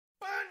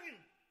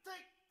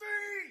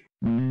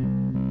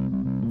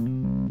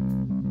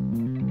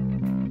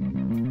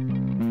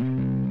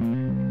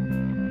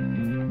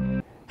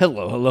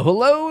Hello, hello,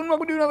 hello, and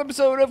welcome to another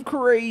episode of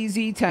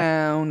Crazy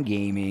Town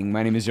Gaming.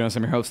 My name is Jonas,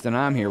 I'm your host, and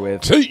I'm here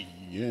with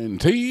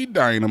TNT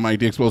Dinomight,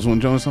 the explosive one.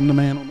 Jonas, I'm the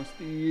man on the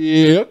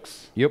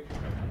sticks. Yep.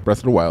 Breath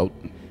of the Wild.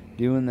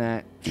 Doing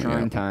that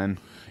shrine time.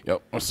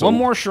 Yep. So, one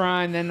more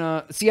shrine,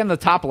 then see on the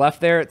top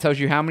left there, it tells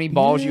you how many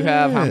balls you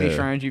have, how many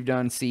shrines you've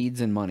done, seeds,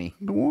 and money.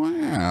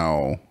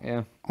 Wow.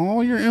 Yeah.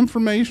 All your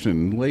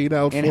information laid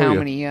out and for you. how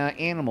many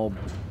animal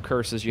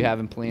curses you have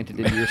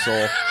implanted into your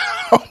soul.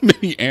 How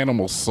many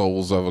animal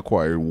souls I've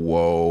acquired?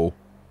 Whoa.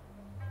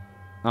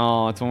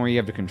 Oh, it's one where you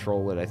have to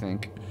control it, I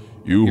think.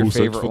 You Your who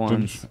favorite search for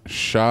ones.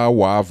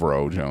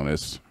 Shawavro,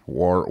 Jonas.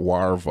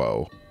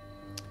 Warvo.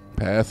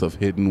 Path of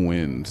Hidden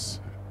Winds.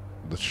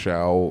 The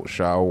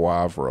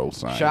Shawavro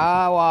sign.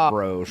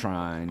 Shawabro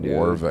shrine, dude.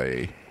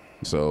 Warve.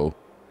 So,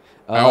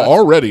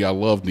 already I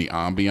love the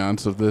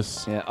ambiance of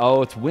this. Yeah.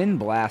 Oh, it's wind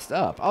blast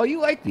up. Oh,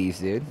 you like these,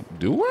 dude.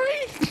 Do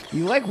I?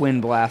 You like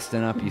wind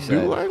blasting up, you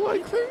said. Do I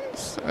like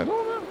things? I don't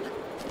know.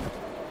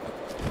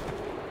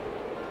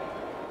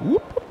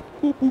 Whoop,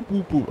 whoop, whoop,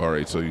 whoop, whoop. All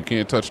right, so you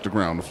can't touch the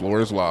ground. The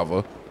floor is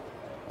lava.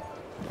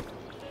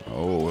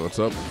 Oh, what's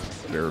up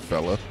there,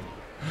 fella?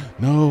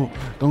 No,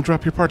 don't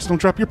drop your parts. Don't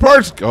drop your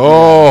parts.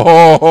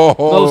 Oh.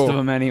 Most of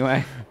them,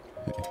 anyway.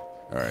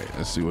 All right,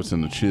 let's see what's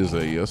in the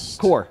chest.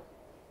 Core.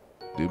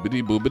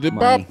 Doobity boobity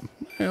bop.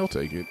 I'll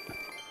take it.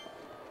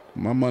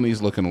 My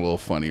money's looking a little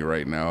funny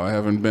right now. I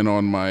haven't been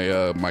on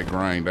my my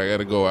grind. I got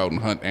to go out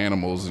and hunt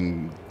animals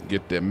and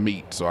get their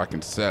meat so I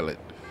can sell it.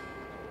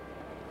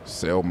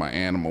 Sell my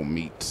animal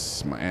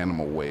meats, my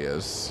animal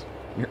wares.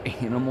 Your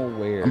animal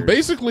wares. I'm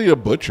basically a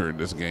butcher in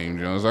this game,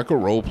 Jones. I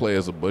could role play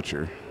as a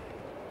butcher.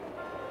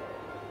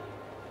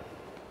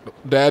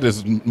 That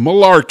is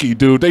malarkey,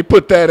 dude. They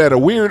put that at a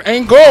weird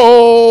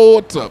angle.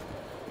 What's up?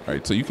 All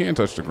right, so you can't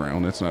touch the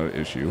ground. That's not an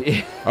issue.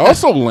 I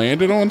also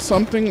landed on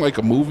something like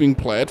a moving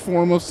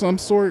platform of some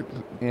sort.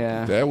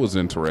 Yeah. That was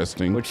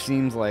interesting. Which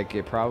seems like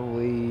it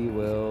probably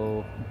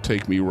will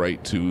take me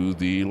right to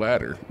the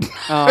ladder.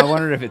 Oh, I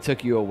wondered if it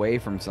took you away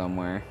from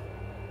somewhere.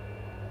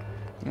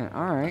 Yeah,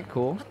 all right,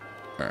 cool.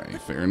 All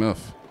right, fair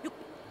enough.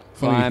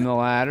 Climb the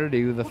ladder,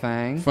 do the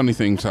thing. Funny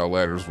thing's how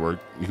ladders work.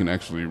 You can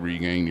actually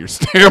regain your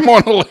stamina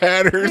on a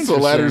ladder, so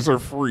ladders are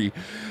free.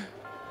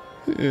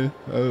 Yeah,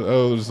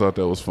 I just thought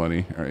that was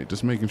funny. All right,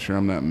 just making sure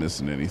I'm not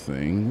missing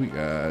anything. We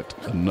got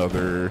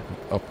another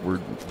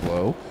upward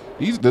blow.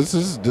 This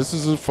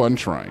is a fun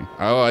shrine.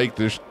 I like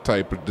this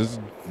type of this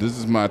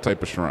is my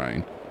type of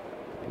shrine.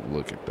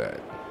 Look at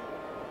that.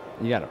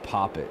 You gotta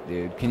pop it,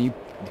 dude. Can you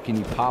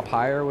pop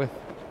higher with?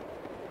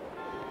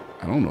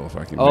 I don't know if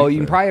I can. Oh,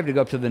 you probably have to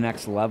go up to the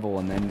next level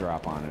and then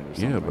drop on it or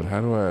something. Yeah, but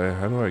how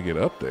do I get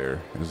up there?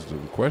 Is the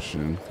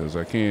question, because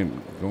I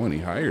can't go any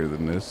higher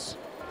than this.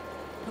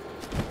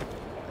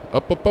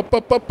 Up, up, up,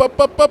 up, up, up,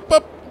 up, up,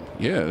 up.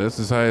 Yeah, that's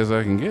as high as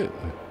I can get.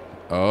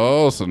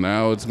 Oh, so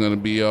now it's going to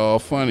be all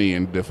funny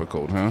and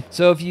difficult, huh?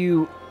 So if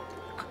you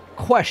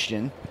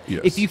question,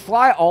 if you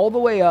fly all the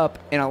way up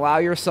and allow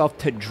yourself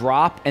to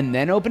drop and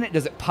then open it,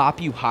 does it pop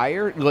you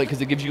higher? Like,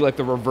 because it gives you like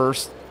the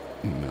reverse.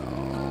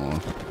 No,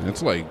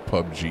 it's like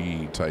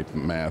PUBG type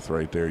math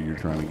right there. You're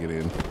trying to get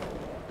in.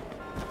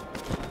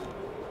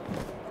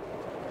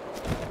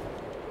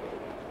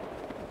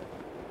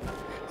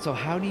 So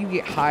how do you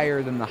get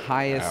higher than the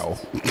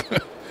highest?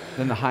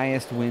 Than the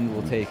highest wind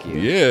will take you?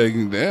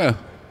 Yeah,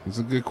 it's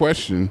a good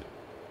question.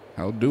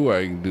 How do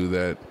I do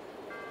that?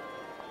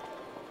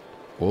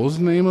 What was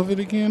the name of it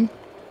again?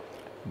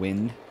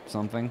 Wind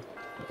something.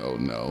 Oh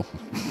no.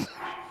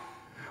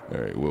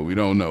 All right. Well, we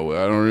don't know.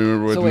 I don't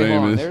remember what the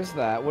name is. There's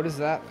that. What is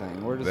that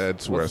thing?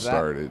 That's where I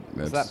started.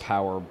 What's that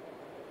power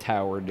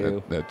tower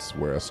do? That's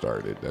where I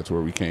started. That's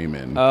where we came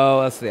in.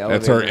 Oh, that's the elevator.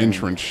 That's our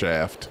entrance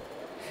shaft.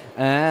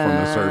 From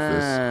the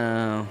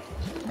surface.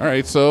 All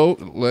right, so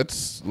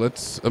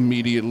let's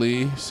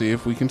immediately see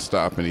if we can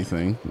stop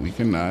anything. We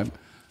cannot.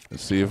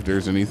 Let's see if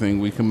there's anything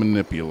we can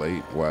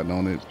manipulate. Why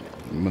don't it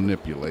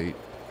manipulate?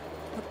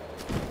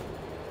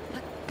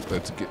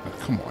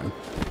 Come on.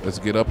 Let's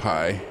get up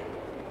high.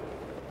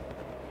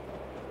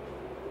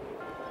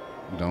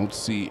 Don't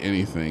see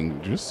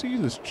anything. Just see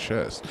this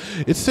chest.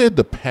 It said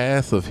the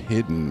path of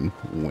hidden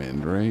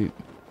wind, right?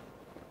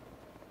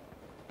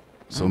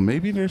 So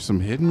maybe there's some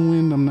hidden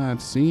wind I'm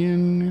not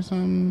seeing or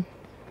something.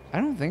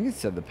 I don't think it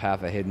said the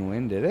path of hidden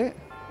wind, did it?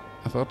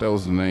 I thought that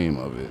was the name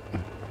of it.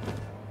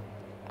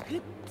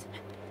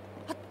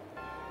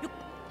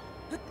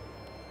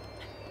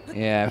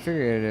 Yeah, I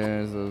figured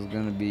it was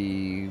gonna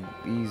be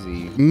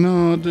easy.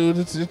 No, dude,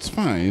 it's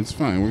fine. It's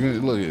fine. We're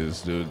gonna look at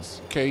this, dude.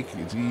 It's cake.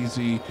 It's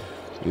easy.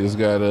 You just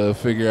gotta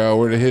figure out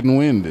where the hidden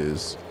wind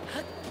is.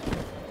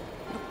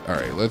 All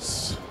right,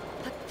 let's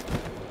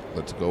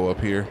go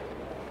up here.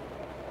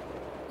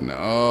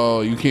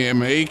 No, you can't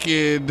make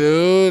it,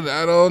 dude.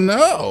 I don't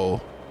know.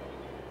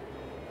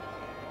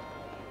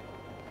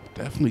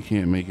 Definitely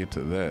can't make it to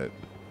that.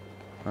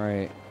 All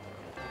right.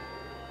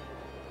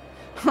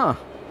 Huh.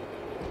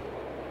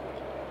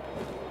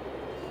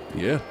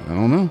 Yeah, I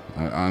don't know.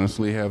 I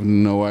honestly have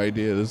no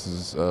idea. This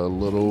is a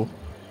little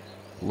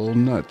A little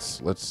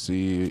nuts. Let's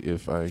see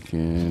if I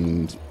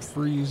can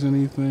freeze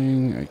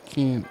anything. I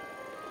can't.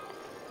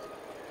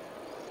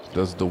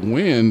 Does the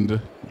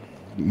wind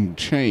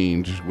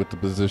change with the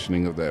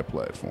positioning of that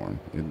platform?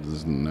 It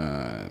does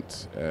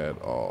not at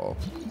all.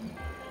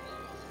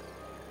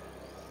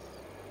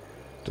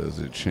 Does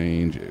it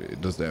change?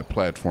 Does that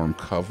platform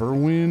cover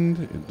wind?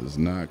 It does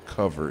not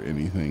cover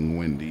anything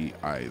windy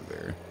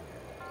either.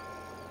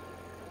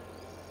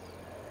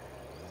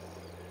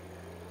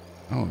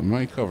 Oh, it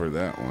might cover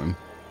that one.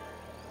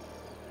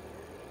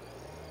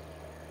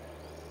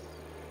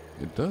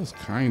 It does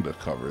kind of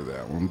cover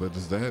that one, but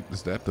is that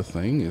the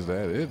thing? Is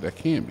that it? That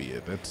can't be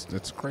it.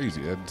 That's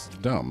crazy. That's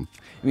dumb.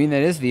 I mean,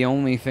 that is the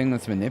only thing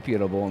that's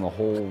manipulable in the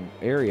whole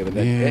area. But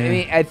that, Yeah. I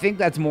mean, I think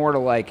that's more to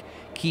like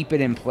keep it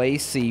in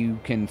place so you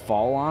can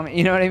fall on it.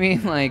 You know what I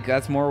mean? Like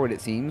that's more what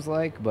it seems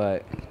like.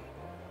 But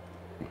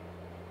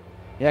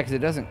yeah, because it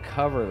doesn't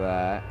cover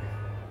that.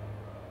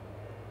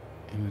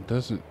 And it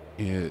doesn't.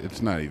 Yeah,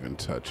 it's not even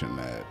touching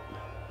that.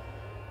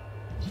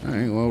 All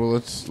right, well,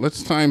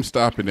 let's time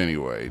stop it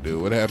anyway,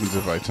 dude. What happens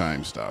if I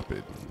time stop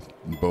it?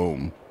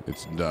 Boom,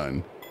 it's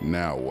done.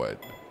 Now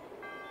what?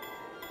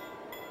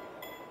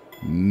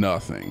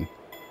 Nothing.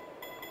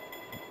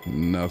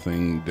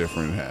 Nothing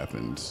different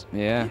happens.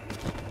 Yeah.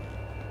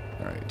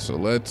 All right, so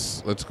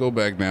let's go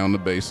back down to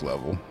base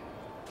level.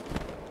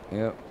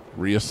 Yep.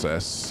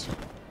 Reassess.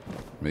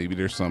 Maybe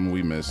there's something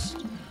we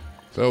missed.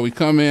 So we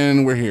come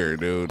in, we're here,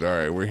 dude. All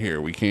right, we're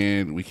here. We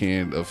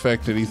can't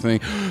affect anything.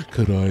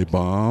 Could I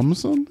bomb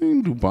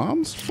something? Do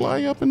bombs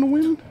fly up in the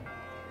wind?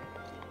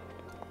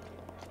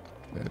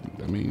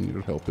 I mean, it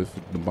would help if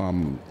the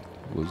bomb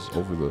was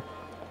over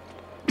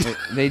the...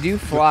 They do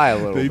fly a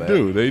little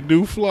bit. They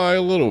do fly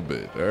a little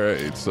bit. All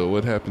right, so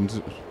what happens?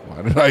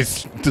 Why did I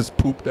just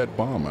poop that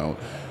bomb out?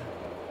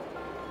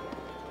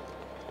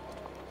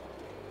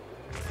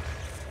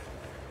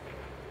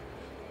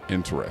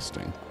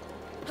 Interesting.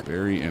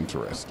 Very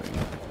interesting.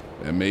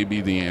 That may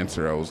be the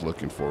answer I was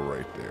looking for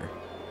right there.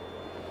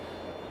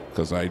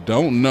 Because I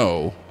don't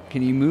know.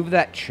 Can you move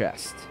that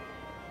chest?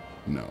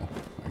 No,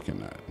 I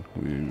cannot.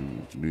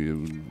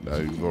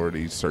 I've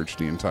already searched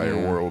the entire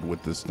world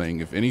with this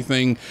thing. If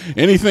anything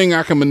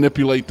I can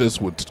manipulate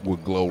this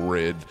would glow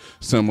red,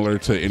 similar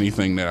to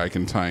anything that I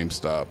can time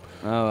stop.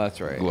 Oh, that's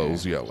right.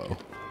 Glows yellow.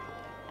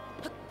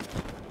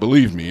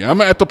 Believe me,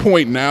 I'm at the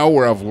point now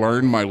where I've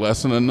learned my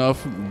lesson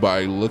enough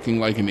by looking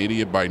like an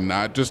idiot by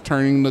not just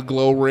turning the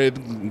glow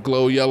red,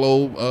 glow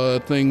yellow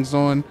things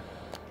on,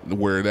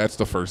 where that's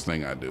the first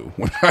thing I do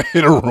when I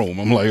hit a room.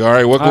 I'm like, all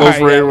right, what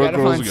glows red, what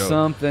glows yellow?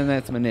 Something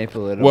that's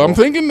manipulatable. Well, I'm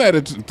thinking that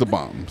it's the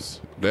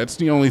bombs. That's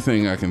the only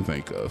thing I can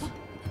think of.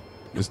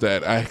 Is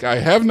that I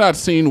have not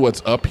seen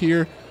what's up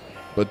here,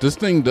 but this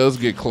thing does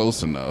get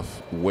close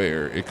enough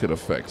where it could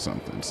affect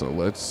something. So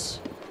let's...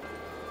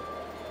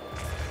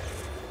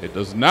 It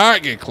does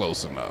not get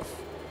close enough.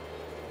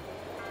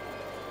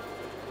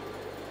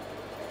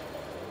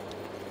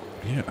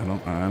 Yeah,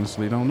 I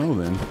honestly don't know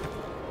then.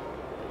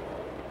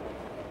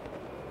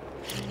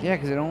 Yeah,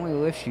 because it only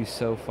lifts you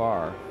so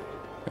far.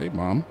 Hey,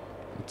 Mom.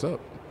 What's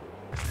up?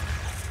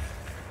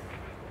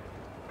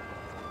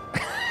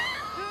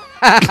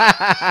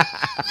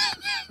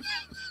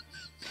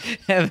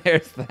 And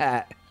there's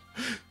that.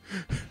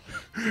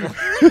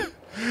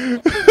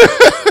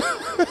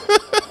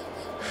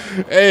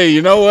 Hey,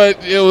 you know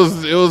what? It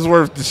was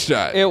worth the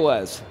shot. It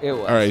was.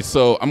 All right,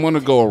 so I'm going to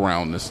go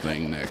around this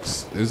thing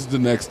next. This is the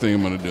next thing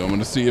I'm going to do. I'm going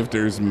to see if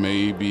there's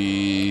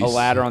maybe... a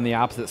ladder on the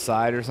opposite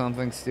side or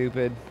something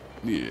stupid.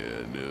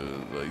 Yeah,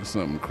 dude. Like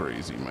something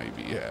crazy might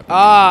be happening.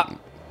 Ah!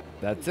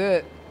 That's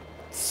it.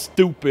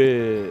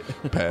 Stupid.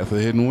 Path of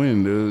Hidden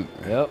Wind, dude.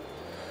 Yep.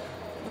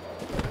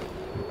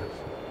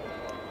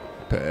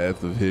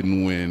 Path of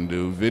Hidden Wind,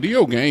 dude.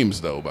 Video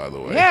games, though, by the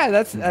way. Yeah,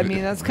 that's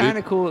kind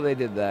of cool that they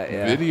did that,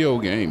 yeah. Video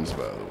games,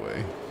 by the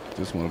way.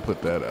 Just want to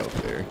put that out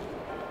there.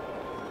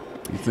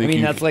 You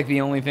think that's like the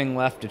only thing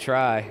left to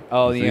try.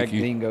 Oh, you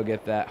you can go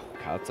get that. Oh,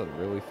 God, that's a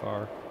really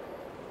far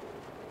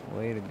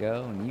way to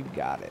go, and you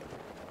got it.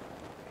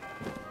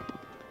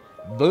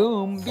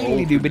 Boom.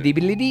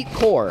 Diddly-doo-ba-diddly-dee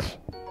core.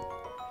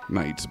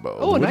 Knight's bow.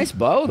 Oh, a nice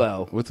bow,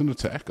 though. With an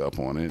attack up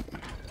on it.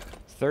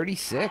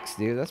 36,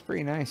 dude. That's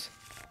pretty nice.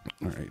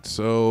 All right,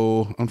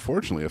 so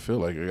unfortunately, I feel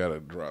like I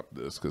gotta drop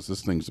this because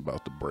this thing's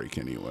about to break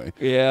anyway.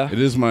 Yeah. It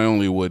is my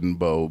only wooden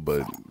bow,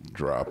 but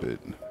drop it.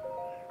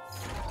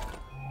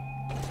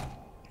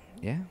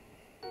 Yeah.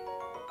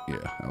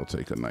 Yeah, I'll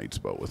take a knight's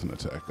bow with an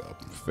attack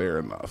up. Fair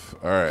enough.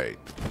 All right.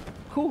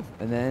 Cool.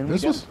 And then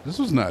this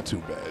was not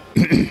too bad.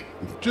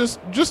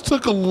 just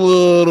took a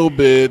little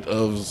bit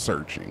of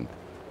searching.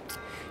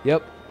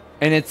 Yep.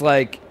 And it's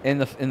like, and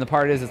the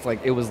part is, it's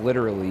like it was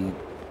literally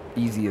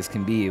easy as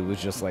can be. It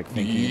was just like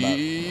thinking about.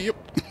 Yep.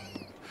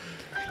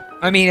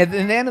 I mean, at the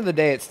end of the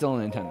day, it's still a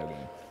Nintendo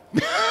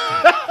game.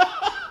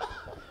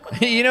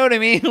 You know what I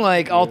mean?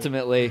 Like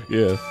ultimately.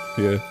 Yeah.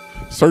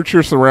 Search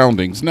your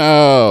surroundings.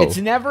 No. It's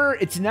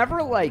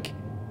never like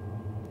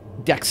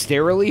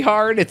dexterily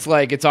hard. It's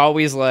like it's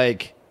always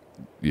like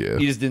Yeah.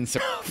 You just didn't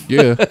search.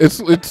 Yeah, it's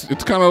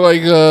kind of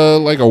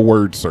like a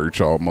word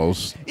search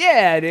almost.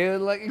 Yeah,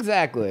 dude. Like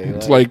exactly.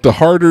 It's like the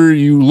harder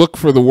you look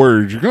for the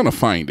word, you're gonna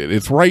find it.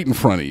 It's right in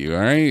front of you.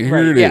 All right,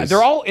 here it is. Yeah,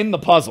 they're all in the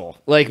puzzle.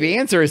 Like the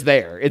answer is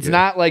there. It's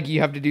not like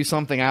you have to do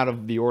something out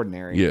of the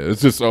ordinary. Yeah,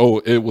 it's just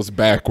it was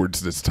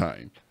backwards this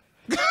time.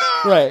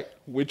 Right.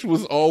 Which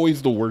was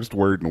always the worst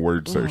word in the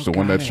word search. The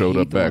one that showed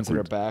up backwards. That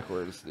are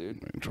backwards,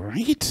 dude.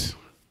 Right.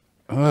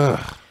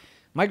 Ugh.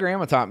 My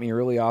grandma taught me a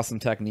really awesome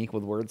technique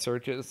with word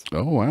searches.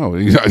 Oh wow,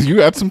 you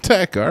got some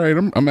tech. All right,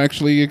 I'm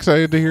actually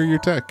excited to hear your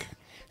tech.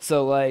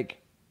 So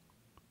like,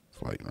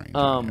 flight range.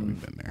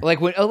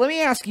 Like when let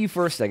me ask you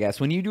first, I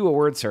guess. When you do a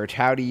word search,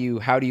 how do you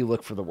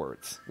look for the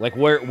words? Like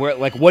where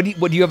like what do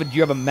you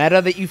have a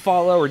meta that you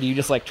follow, or do you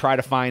just like try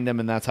to find them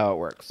and that's how it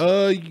works?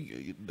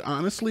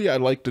 Honestly, I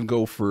like to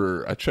go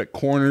I check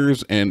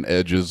corners and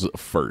edges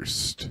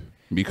first.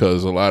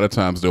 Because a lot of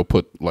times they'll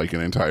put like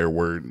an entire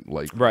word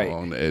like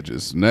along the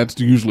edges, and that's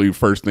usually the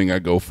first thing I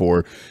go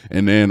for.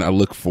 And then I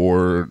look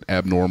for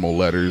abnormal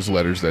letters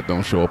that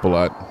don't show up a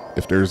lot.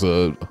 If there's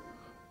a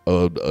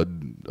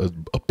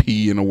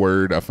P in a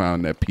word, I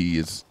found that P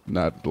is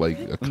not like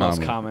a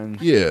most common.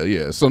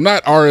 Yeah. So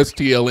not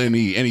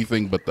RSTLNE,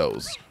 anything but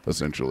those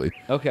essentially.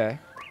 Okay.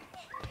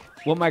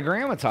 What my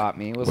grandma taught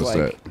me was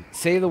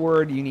say the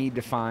word you need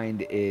to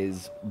find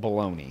is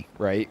baloney,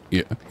 right?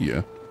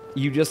 Yeah.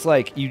 You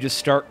just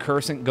start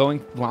cursing,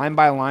 going line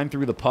by line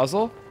through the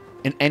puzzle,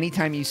 and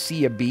anytime you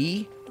see a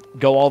B,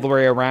 go all the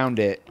way around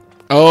it.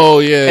 Oh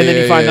yeah. And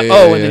then you find the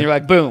O, and then you're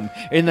like, boom.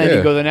 And then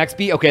you go to the next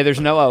B. Okay, there's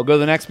no O. Go to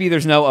the next B.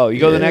 There's no O.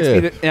 You go to the next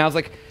B. And I was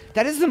like,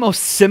 that is the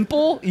most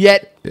simple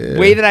yet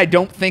way that I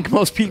don't think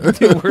most people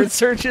do word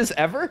searches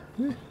ever.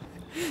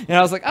 And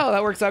I was like, oh,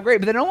 that works out great.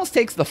 But then it almost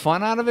takes the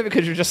fun out of it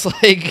because you're just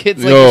like,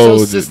 it's like you're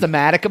so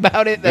systematic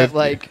about it that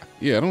like.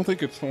 Yeah, I don't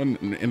think it's fun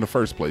in the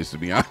first place, to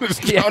be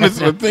honest.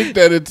 I think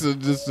that it's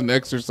just an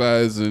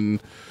exercise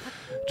in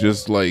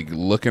just like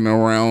looking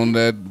around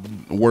at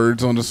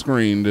words on the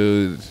screen.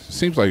 It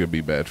seems like it'd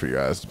be bad for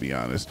your eyes, to be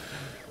honest.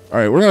 All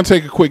right, we're going to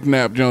take a quick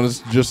nap,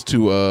 Jonas, just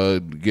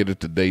to get it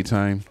to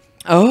daytime.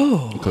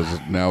 Oh. Because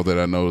now that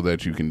I know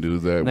that you can do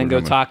that. And then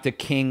go talk to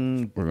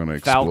King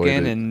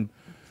Falcon and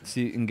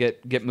see and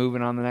get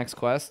moving on the next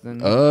quest. And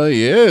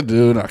yeah,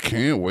 dude, I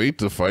can't wait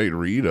to fight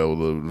Rito,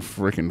 the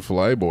freaking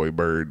flyboy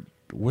bird.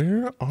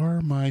 Where are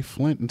my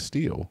flint and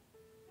steel?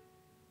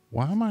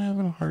 Why am I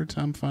having a hard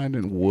time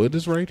finding wood?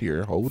 Is right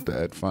here. Hold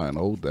that. Fine,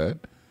 hold that.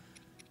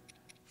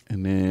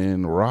 And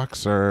then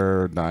rocks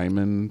are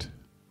diamond,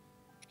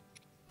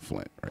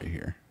 flint right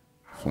here.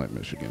 Flint,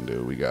 Michigan,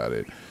 dude. We got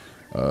it.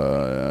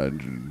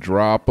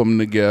 Drop them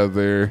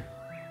together.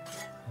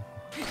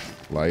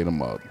 Light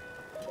them up.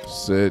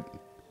 Sit.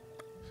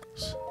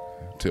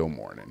 Till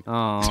morning.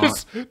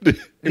 The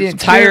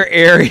entire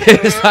area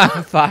is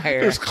on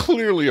fire. There's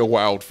clearly a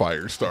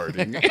wildfire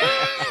starting.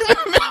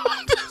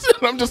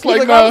 I'm just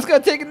like, I'm just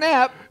gonna take a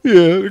nap.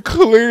 Yeah,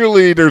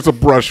 clearly there's a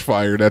brush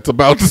fire that's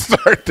about to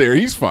start there.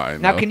 He's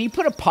fine. Now, can you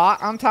put a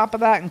pot on top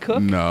of that and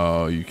cook?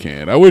 No, you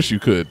can't. I wish you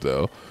could,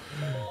 though.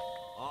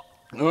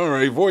 All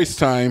right, voice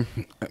time.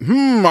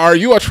 Are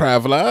you a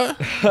traveler?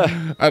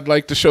 I'd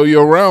like to show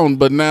you around,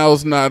 but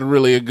now's not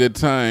really a good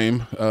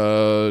time.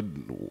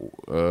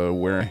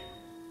 Where?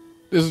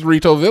 This is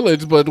Rito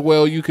Village, but,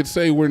 well, you could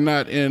say we're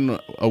not in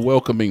a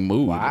welcoming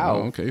mood. Wow.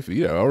 Oh, okay,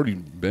 I already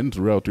been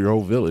throughout your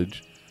whole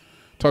village.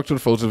 Talk to the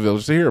folks of the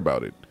village to hear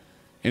about it.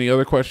 Any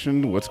other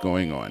question? What's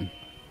going on?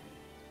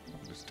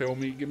 Just tell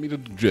me, give me the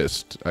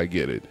gist. I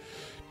get it.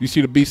 You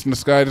see the beast in the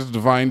sky? This is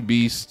divine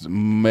beast,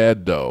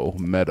 Meadow.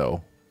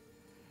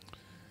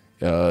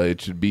 It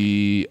should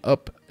be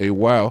up a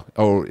while.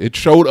 Oh, it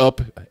showed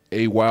up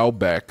a while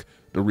back.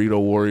 The Rito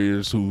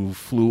warriors who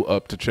flew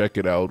up to check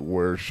it out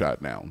were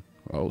shot down.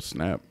 Oh,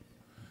 snap.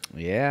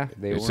 Yeah,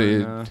 they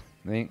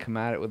ain't come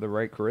at it with the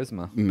right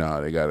charisma.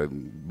 No, they got to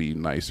be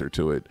nicer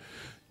to it.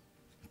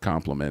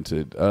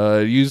 Complimented.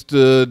 It used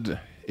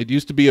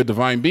to be a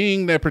divine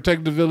being that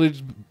protected the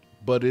village,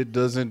 but it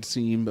doesn't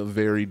seem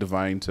very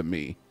divine to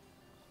me.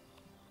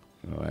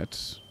 Well,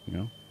 that's,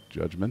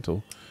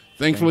 judgmental.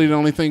 Thankfully, the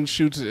only thing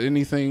shoots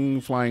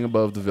anything flying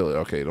above the village.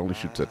 Okay, it only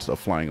shoots at stuff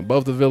flying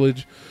above the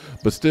village,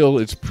 but still,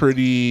 it's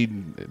pretty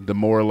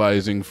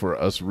demoralizing for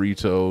us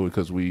Rito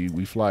because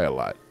we fly a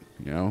lot.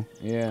 Yeah.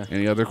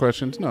 Any other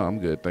questions? No, I'm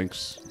good.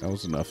 Thanks. That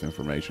was enough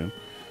information.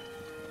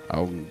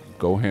 I'll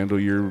go handle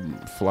your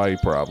fly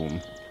problem.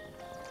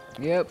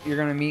 Yep, you're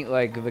gonna meet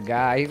like the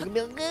guy. He's gonna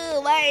be like,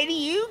 "Oh, why do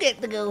you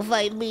get to go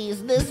fight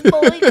beasts? This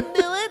boy can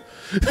do it."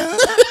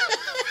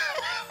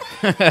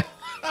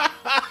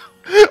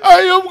 I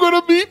am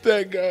gonna beat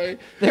that guy.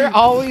 There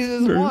always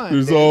is one.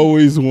 There's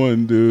always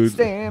one, dude.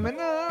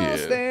 Stamina.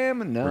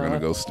 We're gonna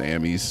go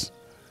stammies.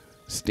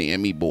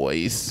 Stammy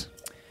boys.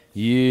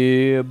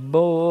 Yeah,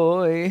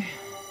 boy.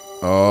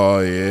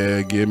 Oh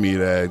yeah, give me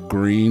that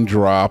green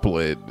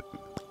droplet.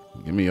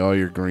 Give me all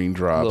your green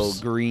drops.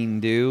 Little green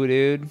dew,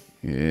 dude.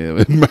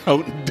 Yeah,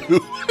 Mountain Dew.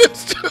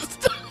 It's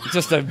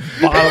just a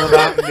bottle of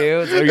Mountain Dew.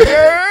 It's like,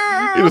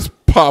 yeah! It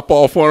just pop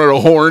off one of the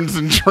horns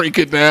and drink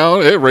it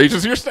down. It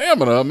raises your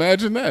stamina.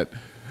 Imagine that.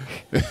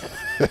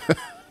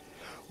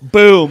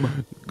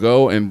 Boom.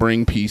 Go and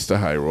bring peace to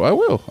Hyrule. I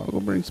will. I'll go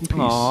bring some peace.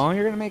 Oh,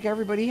 you're going to make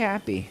everybody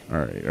happy. All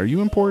right. Are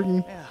you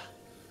important? Yeah.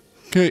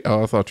 Okay.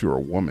 Oh, I thought you were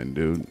a woman,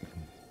 dude.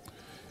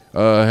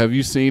 Have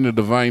you seen a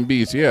divine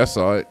beast? Yeah, I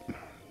saw it.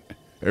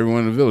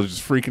 Everyone in the village is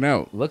freaking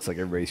out. Looks like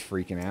everybody's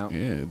freaking out.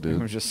 Yeah, dude.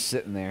 Everyone's just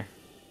sitting there.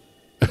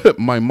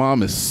 My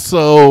mom is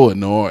so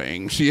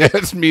annoying. She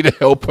asks me to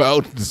help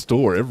out at the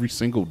store every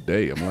single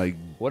day. I'm like,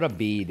 what a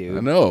bee, dude.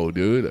 I know,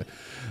 dude.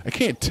 I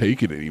can't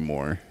take it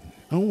anymore.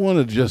 I don't want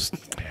to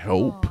just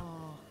help.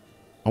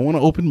 I want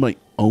to open my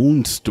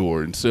own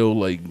store and sell,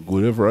 like,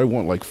 whatever I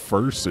want, like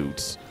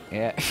fursuits.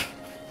 Yeah.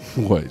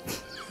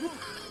 What?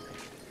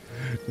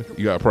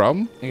 You got a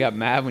problem? You got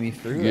mad when you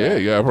threw that. Yeah,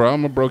 you got a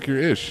problem? I broke your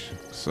ish.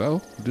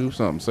 So, do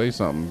something. Say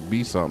something.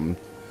 Be something.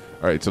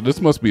 All right, so this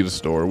must be the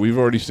store. We've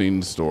already seen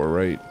the store,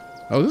 right?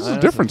 Oh, this is a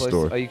different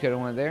store. Oh, you could have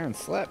went there and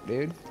slept,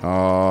 dude.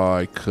 Oh,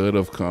 I could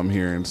have come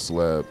here and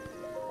slept.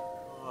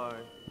 Why?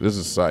 This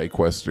is side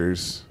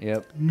questers.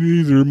 Yep.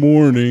 Neither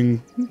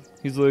morning.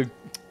 He's like,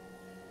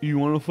 you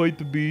want to fight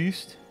the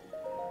beast?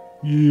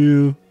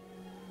 Yeah.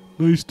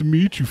 Nice to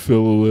meet you,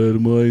 fellow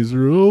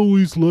atomizer. I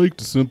always liked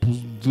the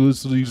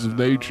simplicities of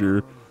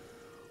nature.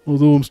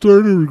 Although I'm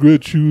starting to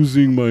regret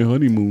choosing my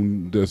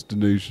honeymoon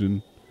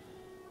destination.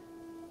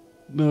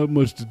 Not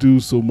much to do,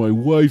 so my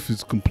wife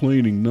is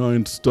complaining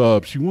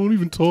non-stop. She won't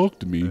even talk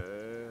to me.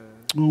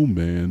 Oh,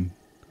 man.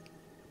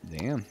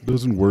 Damn.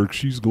 Doesn't work.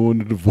 She's going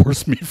to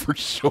divorce me for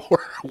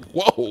sure.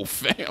 Whoa,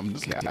 fam.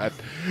 This guy.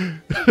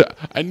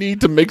 I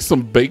need to make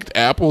some baked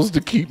apples to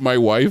keep my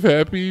wife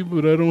happy,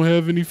 but I don't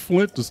have any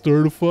flint to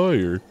start a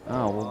fire.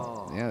 Oh,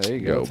 well, yeah, there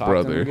you go. Yo, Talk to him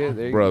brother. good.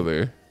 There you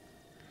Brother.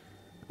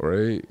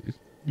 Right?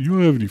 You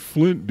don't have any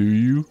flint, do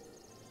you? go.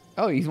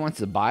 Oh, he wants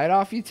to buy it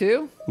off you,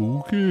 too?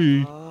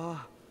 Okay.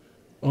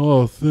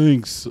 Oh,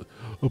 thanks.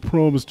 I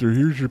promised her.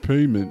 Here's your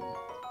payment.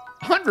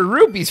 100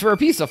 rupees for a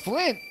piece of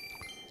flint?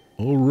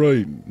 All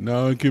right.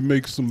 Now I can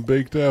make some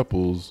baked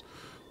apples.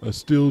 I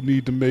still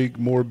need to make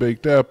more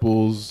baked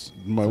apples.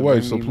 My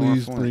wife, so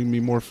please bring me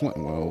more flint.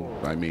 Well,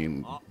 I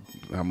mean,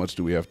 how much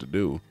do we have to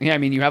do? Yeah, I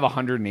mean, you have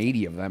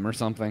 180 of them or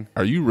something.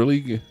 Are you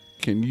really?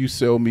 Can you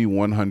sell me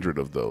 100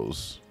 of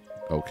those?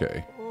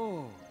 Okay.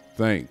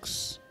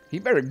 Thanks. He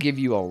better give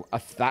you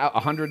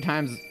 100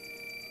 times.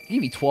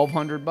 Give you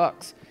 1,200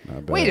 bucks.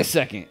 Not bad. Wait a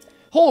second.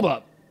 Hold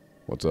up.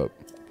 What's up?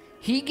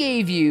 He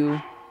gave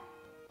you.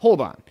 Hold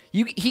on.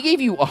 He gave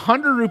you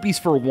 100 rupees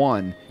for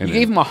one. And You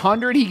gave him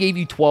 100. He gave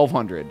you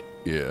 1,200.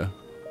 Yeah.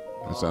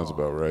 That sounds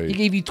about right. He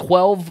gave you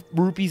 12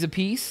 rupees a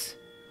piece.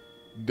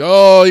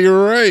 Oh,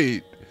 you're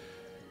right.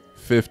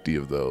 50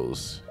 of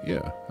those.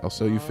 Yeah, I'll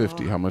sell you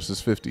 50. How much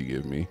does 50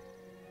 give me?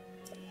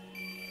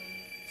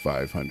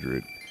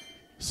 500.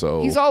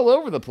 So He's all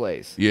over the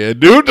place. yeah,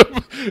 dude.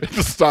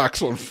 The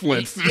stocks on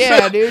Flint.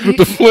 Yeah, dude.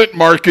 The Flint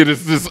market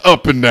is just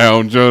up and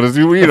down, Jonas.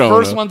 You The don't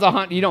first know. one's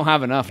 100. You don't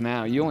have enough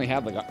now. You only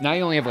have now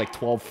you only have like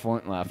 12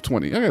 flint left.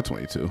 20. I got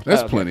 22.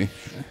 That's okay. plenty.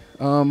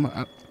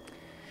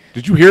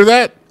 Did you hear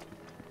that?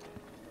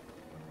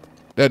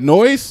 That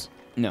noise?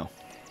 No.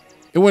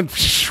 It went.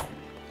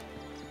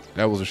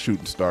 That was a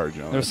shooting star,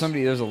 Jonas.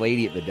 There's a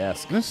lady at the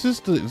desk. It's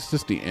just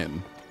the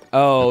end.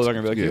 Oh, they're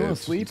gonna be like, Yeah, you want it's-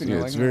 to sleep? And yeah,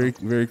 you're it's like, very,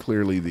 no. very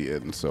clearly the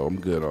end. So I'm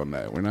good on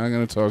that. We're not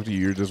gonna talk to you.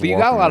 You're just. But you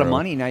got a walking lot of around.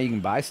 money now. You can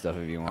buy stuff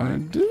if you want. I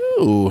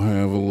do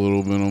have a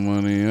little bit of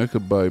money. I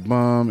could buy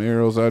bomb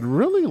arrows. I'd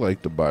really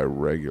like to buy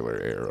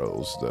regular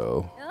arrows,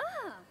 though.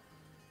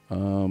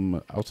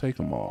 I'll take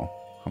them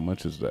all. How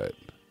much is that?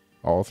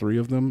 All 3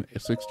 of them?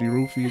 60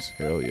 rupees?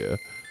 Hell yeah.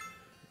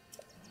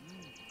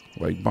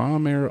 Like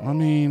bomb arrow. I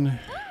mean,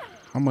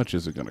 how much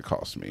is it gonna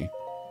cost me?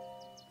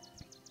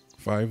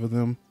 5 of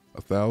them?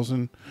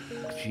 1,000?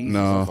 Jesus,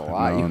 No, that's a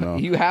lot. no.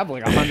 You have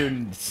like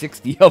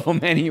 160 of them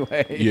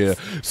anyway. Yeah.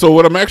 So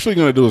what I'm actually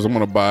going to do is I'm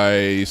going to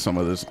buy some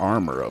of this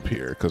armor up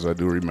here because I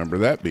do remember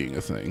that being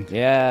a thing.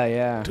 Yeah,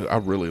 yeah. Dude, I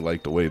really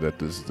like the way that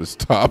this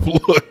top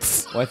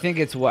looks. Well, I think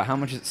it's what? How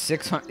much is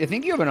 600? I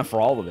think you have enough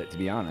for all of it, to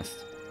be honest.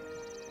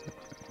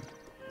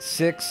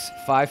 6,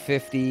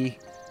 550,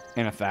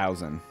 and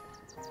 1,000.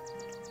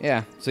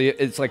 Yeah. So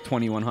it's like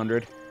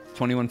 2,100,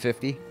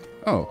 2,150.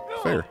 Oh,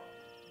 fair.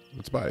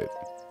 Let's buy it.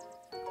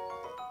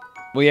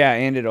 Well, yeah,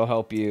 and it'll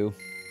help you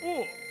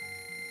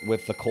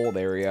with the cold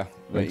area.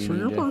 that Thanks you for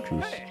your need to-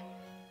 purchase.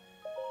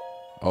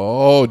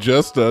 Oh,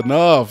 just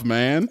enough,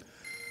 man.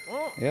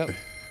 Yep.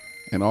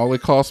 And all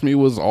it cost me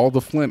was all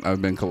the flint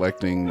I've been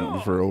collecting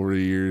for over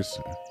the years.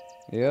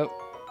 Yep.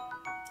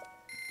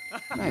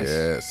 Nice.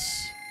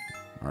 Yes.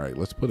 All right,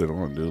 let's put it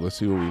on, dude. Let's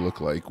see what we look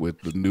like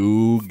with the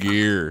new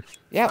gear.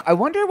 Yeah, I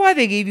wonder why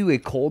they gave you a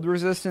cold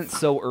resistance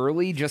so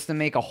early just to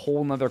make a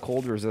whole nother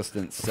cold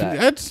resistance set.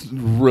 That's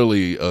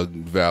really a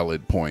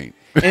valid point.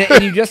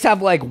 and you just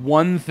have like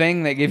one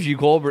thing that gives you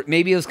cold.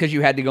 Maybe it was because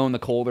you had to go in the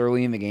cold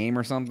early in the game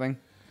or something.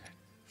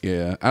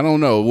 Yeah, I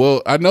don't know.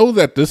 Well, I know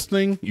that this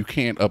thing you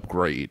can't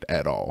upgrade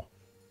at all.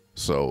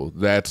 So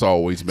that's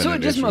always been. So it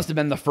just issue. must have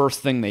been the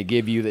first thing they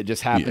give you that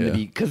just happened to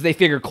be because they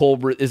figure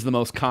cold is the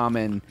most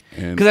common.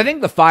 Because I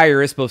think the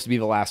fire is supposed to be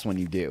the last one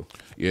you do.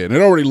 Yeah, and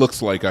it already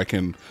looks like I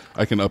can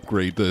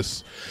upgrade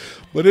this,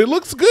 but it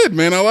looks good,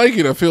 man. I like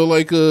it. I feel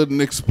like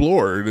an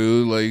explorer,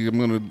 dude. Like I'm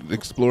gonna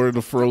explore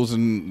the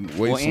frozen wasteland.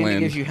 Well, and it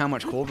gives you how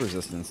much cold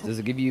resistance? Does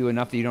it give you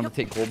enough that you don't have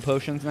to take cold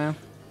potions now?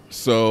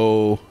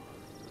 So,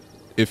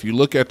 if you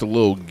look at the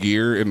little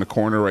gear in the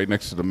corner right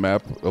next to the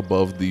map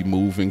above the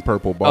moving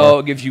purple bar. Oh,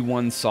 it gives you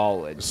one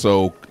solid.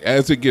 So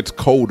as it gets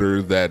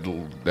colder,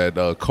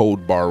 that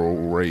cold bar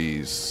will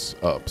raise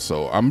up.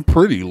 So I'm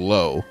pretty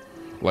low.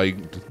 Like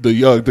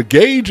the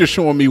gauge is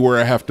showing me where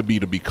I have to be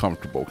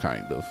comfortable,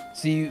 kind of.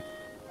 You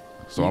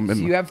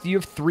have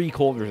 3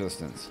 cold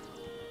resistance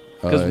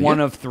because one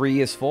of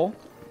 3 is full.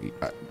 Is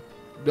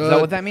that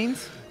what that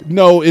means?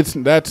 No,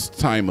 that's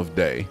time of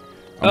day.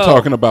 I'm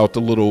talking about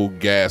the little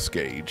gas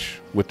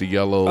gauge with the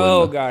yellow.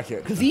 Oh, gotcha.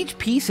 Because each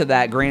piece of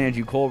that granted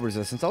you cold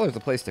resistance. Oh, there's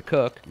a place to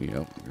cook.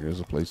 Yep, there's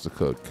a place to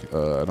cook.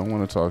 I don't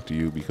want to talk to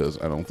you because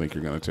I don't think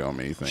you're going to tell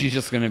me anything. She's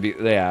just going to be,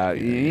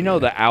 you know,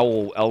 the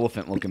owl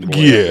elephant looking boy.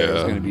 Yeah.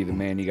 Is going to be the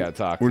man you got to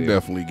talk to. We're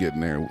definitely getting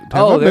there.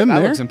 That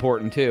looks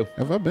important too.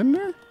 Have I been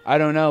there? I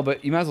don't know,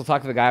 but you might as well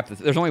talk to the guy.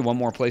 There's only one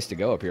more place to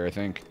go up here, I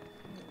think.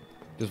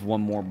 Just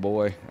one more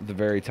boy at the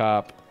very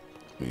top.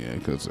 Yeah,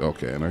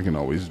 and I can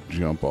always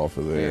jump off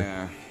of there.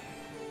 Yeah.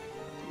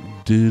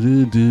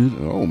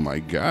 Oh my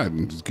God,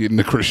 it's getting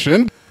the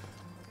crescendo.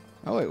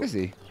 Oh wait, where is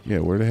he? Yeah,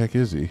 where the heck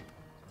is he?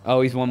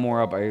 Oh, he's one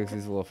more up. I guess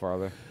he's a little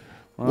farther.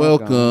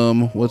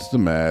 Welcome. What's the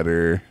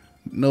matter?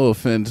 No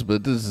offense,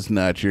 but this is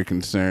not your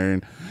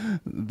concern.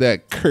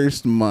 That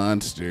cursed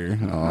monster.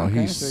 Oh,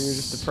 okay, so you're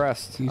just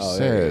depressed. He's sad.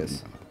 There he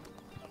is.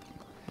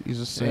 He's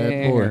a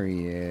sad boy. There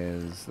he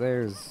is.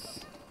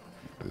 This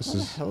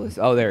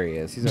Oh, there he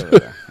is. He's over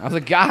there. I was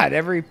like, God,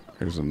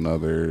 There's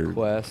another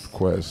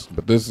quest,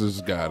 but this has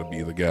got to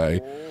be the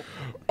guy.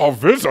 A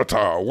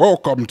visitor.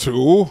 Welcome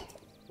to.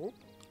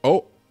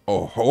 The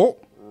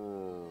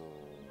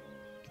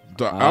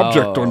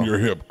object on your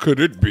hip. Could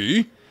it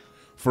be?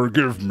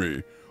 Forgive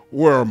me.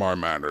 Where are my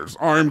manners?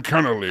 I'm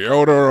Kennelly,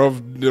 elder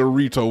of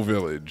Dorito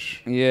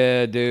Village.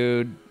 Yeah,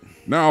 dude.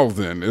 Now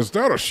then, is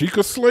that a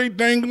Sheikah slate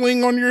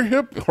dangling on your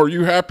hip? Are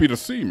you happy to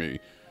see me?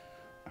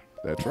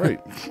 That's right.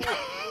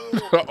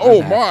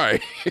 Oh my!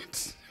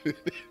 It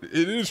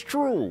is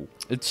true.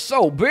 It's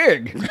so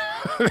big.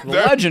 The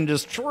legend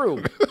is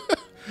true.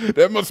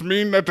 That must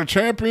mean that the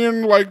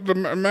champion, like the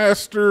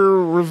Master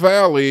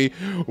Rivali,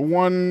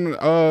 one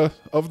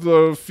of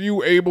the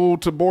few able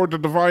to board the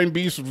divine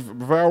beast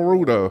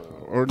Valruda.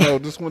 Or no,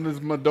 this one is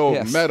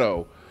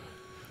Meadow.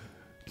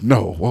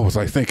 No, what was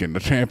I thinking? The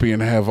champion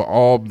have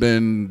all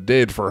been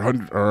dead for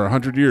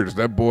 100 years.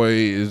 That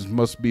boy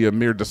must be a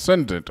mere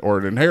descendant or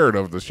an inheritor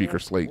of the Sheikah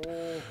slate.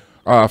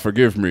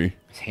 Forgive me.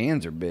 His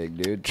hands are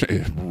big,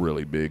 dude.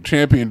 Really big.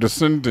 Champion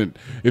descendant,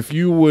 if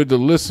you would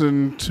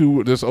listen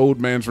to this old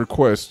man's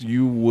request,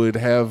 you would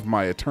have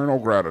my eternal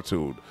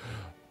gratitude.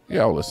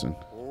 Yeah, I'll listen.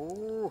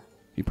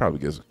 He probably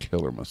gives a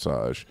killer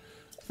massage.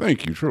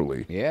 Thank you,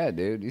 truly. Yeah,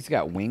 dude. He's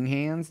got wing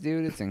hands,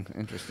 dude. It's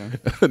interesting.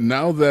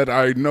 Now that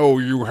I know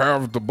you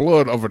have the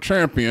blood of a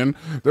champion,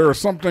 there is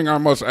something I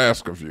must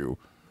ask of you.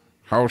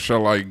 How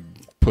shall I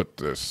put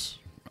this?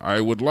 I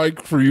would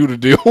like for you to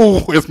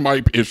deal with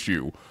my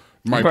issue.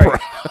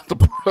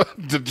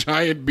 The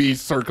giant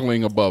beast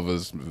circling above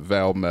us,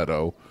 Val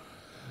Meadow.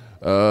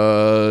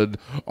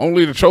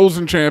 Only the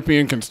chosen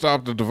champion can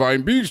stop the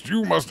divine beast.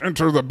 You must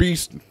enter the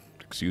beast,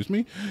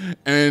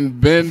 and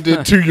bend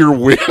it to your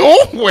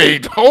will.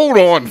 Wait, hold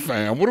on,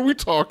 fam. What are we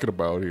talking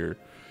about here?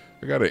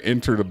 I gotta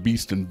enter the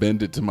beast and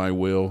bend it to my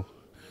will.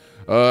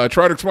 I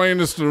tried to explain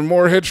this to the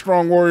more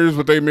headstrong warriors,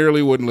 but they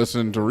merely wouldn't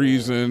listen to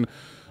reason.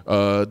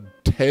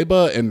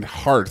 Teba and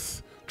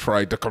Hearth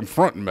tried to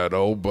confront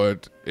Meadow,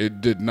 but it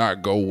did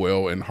not go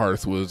well, and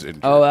Hearth was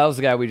injured. Oh, that was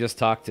the guy we just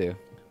talked to.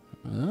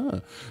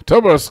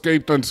 Teba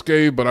escaped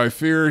unscathed, but I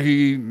fear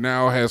he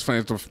now has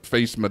plans to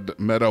face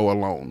Meadow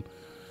alone.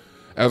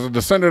 As a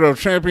descendant of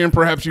champion,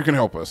 perhaps you can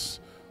help us.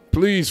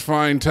 Please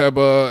find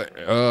Teba.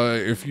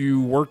 If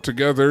you work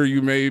together,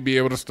 you may be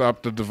able to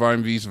stop the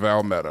divine beast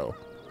Val Meadow.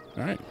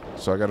 All right,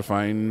 so I got to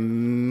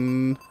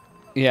find...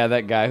 Yeah,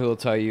 that guy who will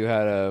tell you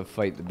how to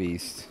fight the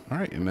beast. All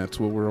right, and that's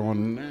what we're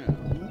on now.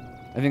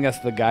 I think that's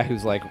the guy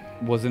who's like,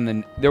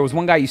 there was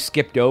one guy you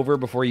skipped over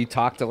before you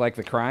talked to like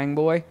the crying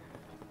boy.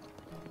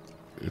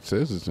 It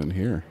says it's in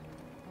here.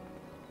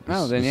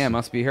 Oh, then yeah, it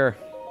must be her.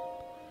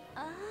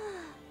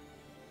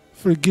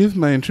 Forgive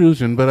my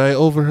intrusion, but I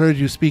overheard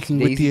you speaking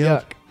with the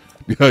elf.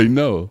 I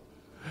know.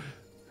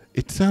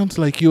 It sounds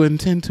like you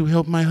intend to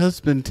help my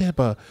husband,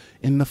 Teba,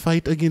 in the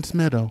fight against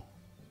Meadow.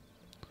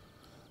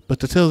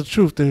 But to tell the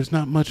truth, there's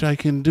not much I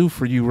can do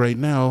for you right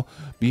now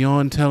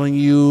beyond telling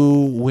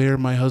you where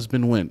my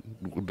husband went.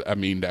 I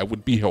mean, that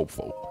would be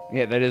helpful.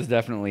 Yeah, that is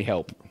definitely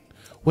help.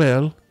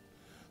 Well,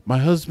 my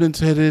husband's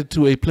headed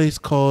to a place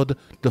called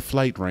the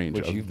Flight Range.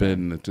 Which I've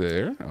been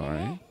there. All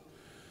right.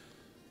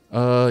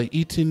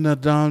 eating the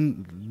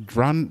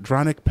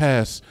Dronic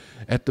Pass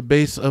at the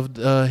base of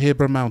the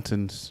Hebra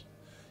Mountains.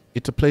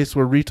 It's a place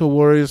where Rito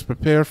warriors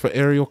prepare for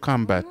aerial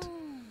combat.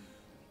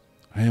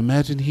 I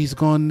imagine he's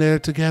gone there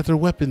to gather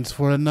weapons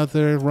for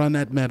another run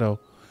at Meadow.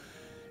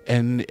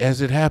 And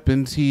as it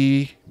happens,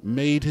 he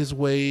made his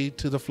way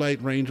to the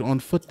flight range on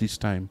foot this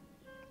time.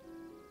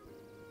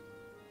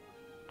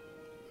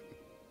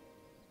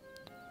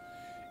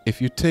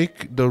 If you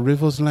take the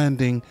River's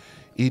Landing,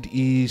 it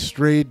is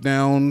straight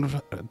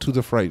down to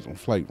the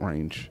flight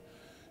range.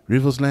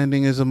 River's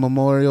Landing is a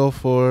memorial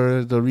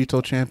for the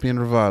Rito champion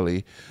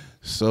Rivali,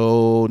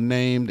 so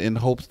named in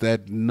hopes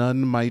that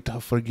none might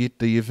forget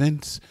the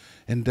events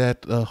and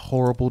that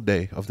horrible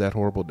day.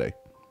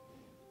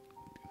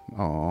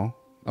 Aw.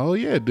 Oh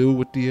yeah, dude,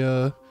 with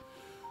the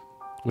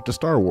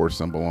Star Wars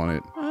symbol on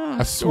it.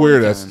 I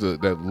swear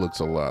that looks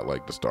a lot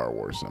like the Star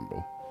Wars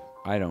symbol.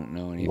 I don't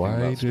know anything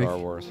about Star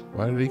Wars.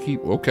 Why do they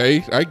keep...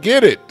 Okay, I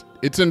get it.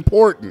 It's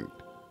important.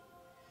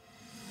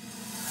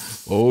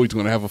 Oh, he's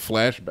going to have a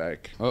flashback.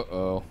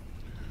 Uh-oh.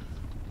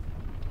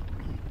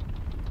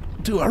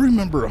 Dude, I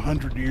remember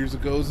 100 years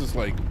ago. This is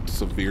like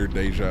severe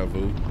deja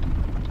vu.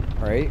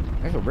 Right?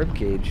 There's a rib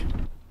cage.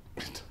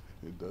 It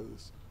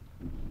does.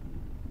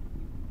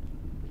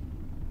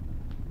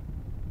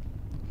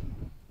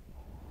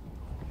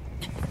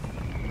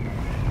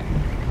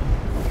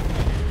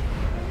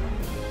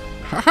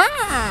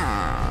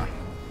 Ha-ha!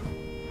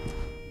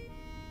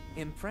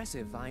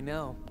 Impressive, I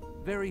know.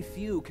 Very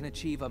few can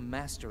achieve a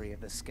mastery of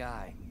the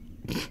sky.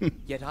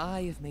 Yet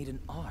I have made an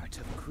art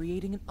of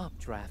creating an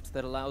updraft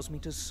that allows me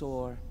to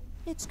soar.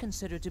 It's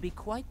considered to be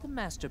quite the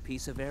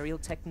masterpiece of aerial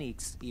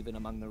techniques, even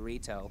among the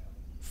Rito.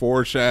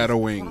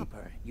 Foreshadowing. With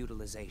proper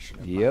utilization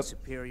of my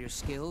superior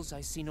skills,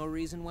 I see no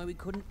reason why we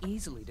couldn't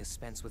easily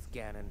dispense with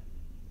Ganon.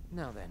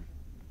 Now then,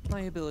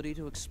 my ability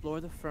to explore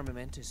the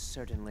firmament is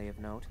certainly of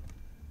note.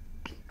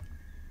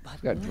 But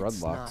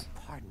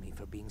pardon me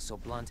for being so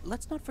blunt,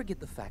 let's not forget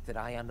the fact that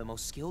I am the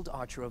most skilled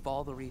archer of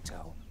all the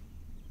Rito.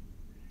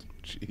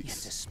 Jeez. Yet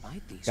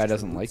despite these guy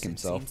doesn't like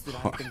himself. It seems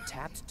that I've been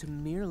tapped to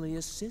merely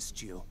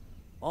assist you.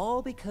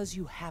 All because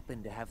you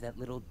happen to have that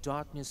little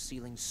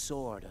darkness-sealing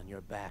sword on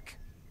your back.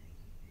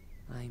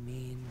 I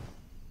mean,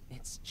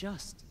 it's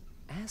just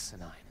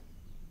asinine.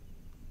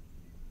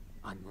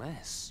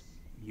 Unless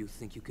you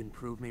think you can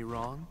prove me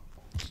wrong,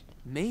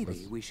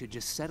 maybe we should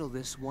just settle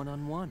this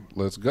one-on-one.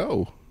 Let's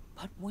go.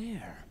 But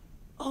where?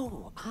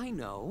 Oh, I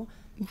know.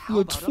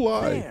 Let's fly.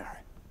 Up there?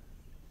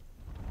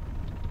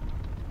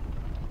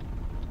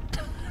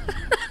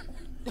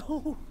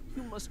 Oh,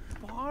 you must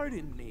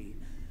pardon me.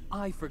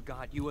 I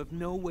forgot you have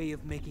no way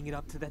of making it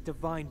up to that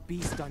divine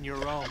beast on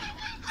your own.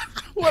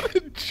 What a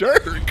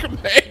jerk,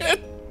 man.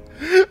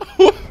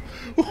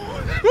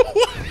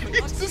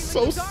 He's just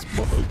so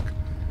smug.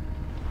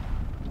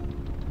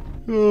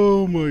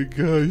 Oh my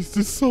god, he's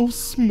just so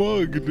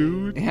smug,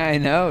 dude. Yeah, I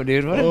know,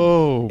 dude. What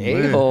a-hole,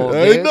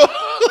 I know.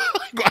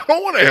 I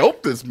don't want to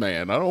help this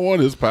man. I don't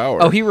want his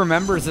power. Oh, he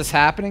remembers this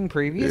happening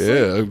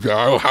previously?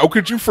 Yeah. How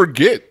could you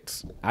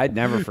forget? I'd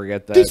never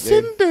forget that,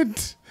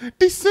 Descendant! Dude.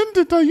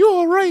 Descendant, are you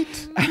all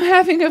right? I'm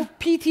having a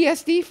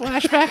PTSD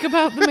flashback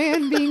about the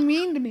man being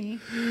mean to me.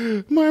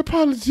 My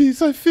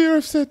apologies. I fear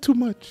I've said too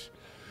much.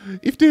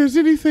 If there is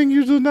anything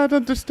you do not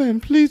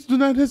understand, please do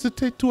not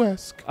hesitate to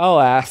ask. I'll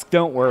ask.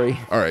 Don't worry.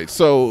 All right.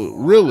 So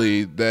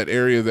really, that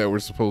area that we're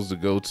supposed to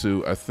go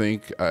to, I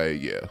think,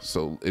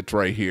 so it's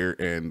right here,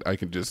 and I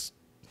can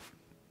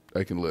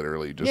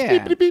literally just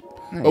beep, beep, beep.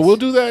 Nice. Oh, we'll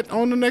do that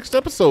on the next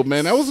episode,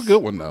 man. That was a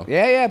good one, though.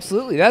 Yeah,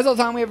 absolutely. That's all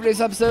the time we have for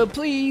today's episode.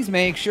 Please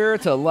make sure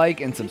to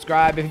like and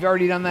subscribe. If you've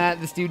already done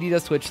that, this dude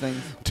does Twitch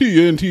things.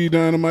 TNT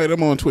Dinomight.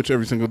 I'm on Twitch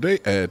every single day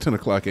at 10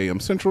 o'clock a.m.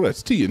 Central.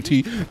 That's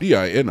TNT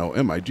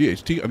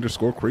DINOMIGHT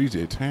 _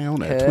 Crazy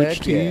Town at Twitch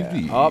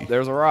TV. Oh,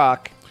 there's a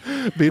rock.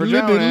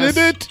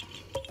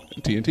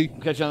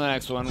 TNT. Catch you on the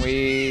next one.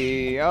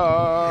 We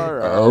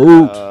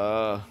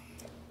are...